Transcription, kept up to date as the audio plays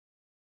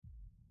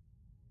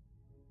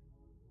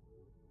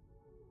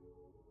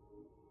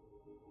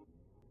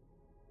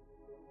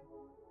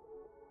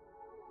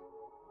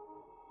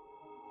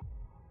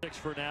6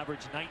 for an average,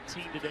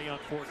 19 today on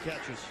 4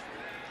 catches.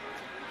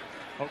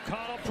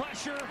 O'Connell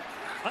pressure,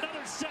 another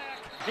sack.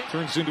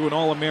 Turns into an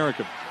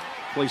All-American.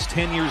 Plays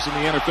 10 years in the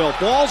NFL.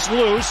 Ball's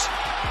loose.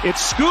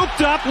 It's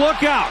scooped up.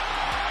 Look out.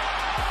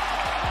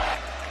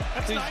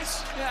 That's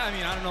nice. Yeah, I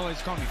mean, I don't know why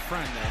he's calling me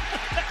friend there.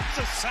 That's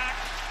a sack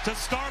to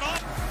start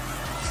off.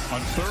 On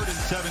 3rd and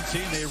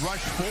 17, they rush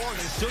 4.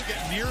 They still get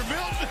near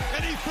Milton,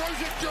 and he throws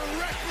it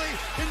directly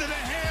into the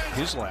hands.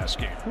 His last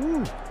game.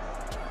 Ooh.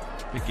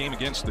 Big game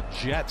against the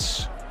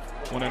Jets.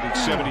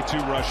 172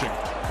 rushing.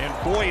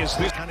 And boy, is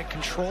this kind of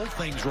control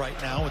things right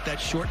now with that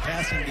short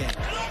passing game.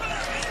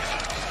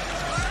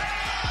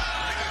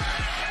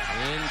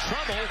 In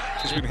trouble.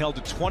 He's been held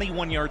to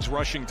 21 yards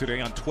rushing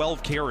today on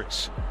 12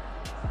 carries.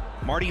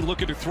 Marty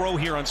looking to throw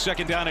here on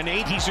 2nd down and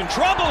 8. He's in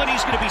trouble, and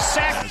he's going to be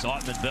sacked. As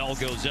Ottman-Bell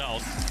goes out,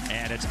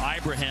 and it's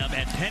Ibrahim,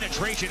 and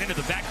penetration into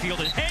the backfield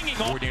and hanging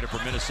on. Coordinator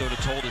from Minnesota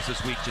told us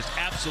this week, just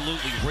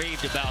absolutely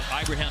raved about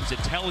Ibrahim's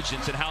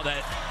intelligence and how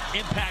that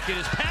impacted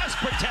his pass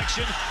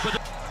protection.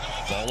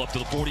 Ball up to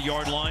the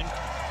 40-yard line.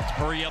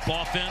 Hurry up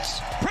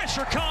offense.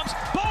 Pressure comes.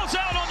 Ball's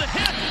out on the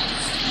hit.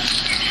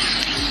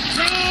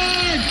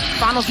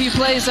 Final few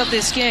plays of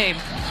this game.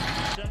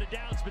 Set of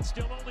downs, but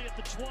still only at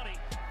the 20.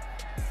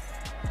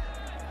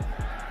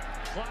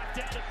 Clock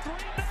down to 3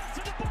 minutes,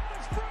 and the ball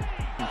is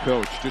free.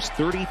 Coach, just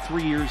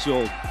 33 years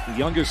old, the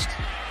youngest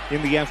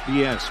in the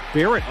FBS.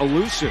 Barrett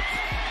elusive,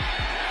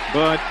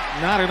 but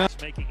not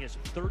enough. Making his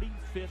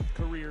 35th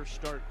career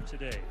start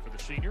today for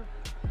the senior.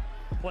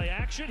 Play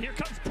action, here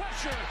comes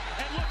pressure,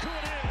 and look who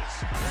it is.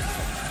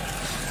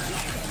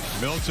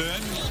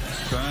 Milton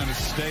trying to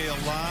stay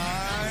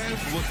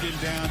alive, looking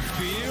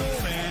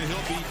downfield, and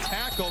he'll be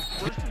tackled.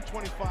 1st and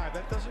 25,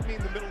 that doesn't mean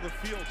the middle of the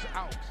field's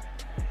out.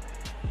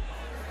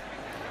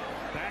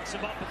 Backs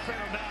him up a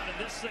fair amount, and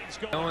this thing's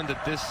going. Knowing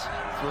that this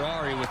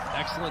Ferrari with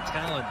excellent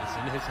talent is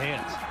in his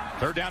hands.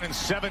 3rd down and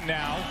 7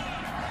 now,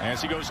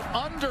 as he goes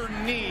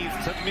underneath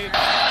to mid.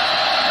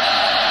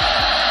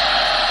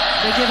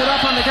 They give it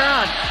up on the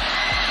ground.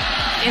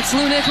 It's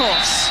Lou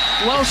Nichols.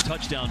 Well,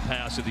 touchdown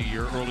pass of the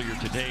year earlier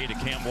today to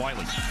Cam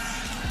Wiley.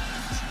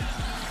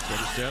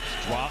 Steps,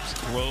 drops,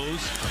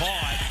 throws,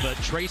 caught, but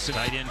Trayson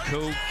tight end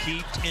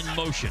kept in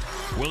motion.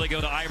 Will they go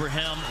to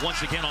Ibrahim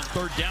once again on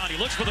 3rd down? He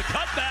looks for the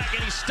cutback,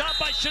 and he's stopped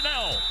by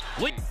Chenal.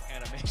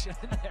 Animation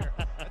in there.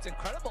 That's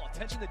incredible.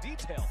 Attention to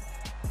detail.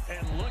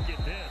 And look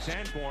at this.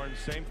 Sanborn,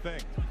 same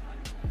thing.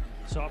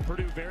 Saw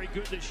Purdue very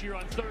good this year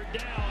on 3rd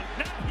down.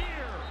 Not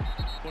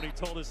here. When he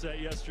told us that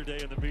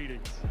yesterday in the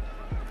meetings.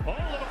 Oh,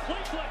 a little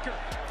flea flicker.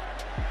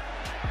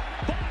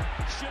 But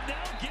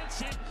Chenal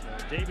gets it.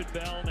 David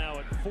Bell now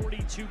at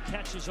 42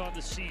 catches on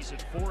the season.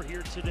 4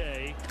 here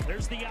today.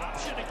 There's the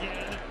option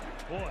again.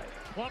 Boy,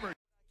 Plummer.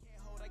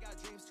 I got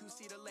dreams to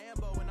see the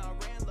Lambo and I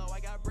ran low.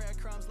 I got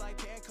breadcrumbs like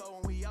Panko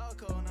and we all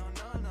go no.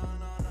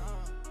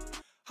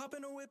 Hop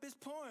in the whip is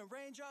pouring,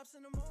 raindrops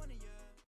in the morning, yeah.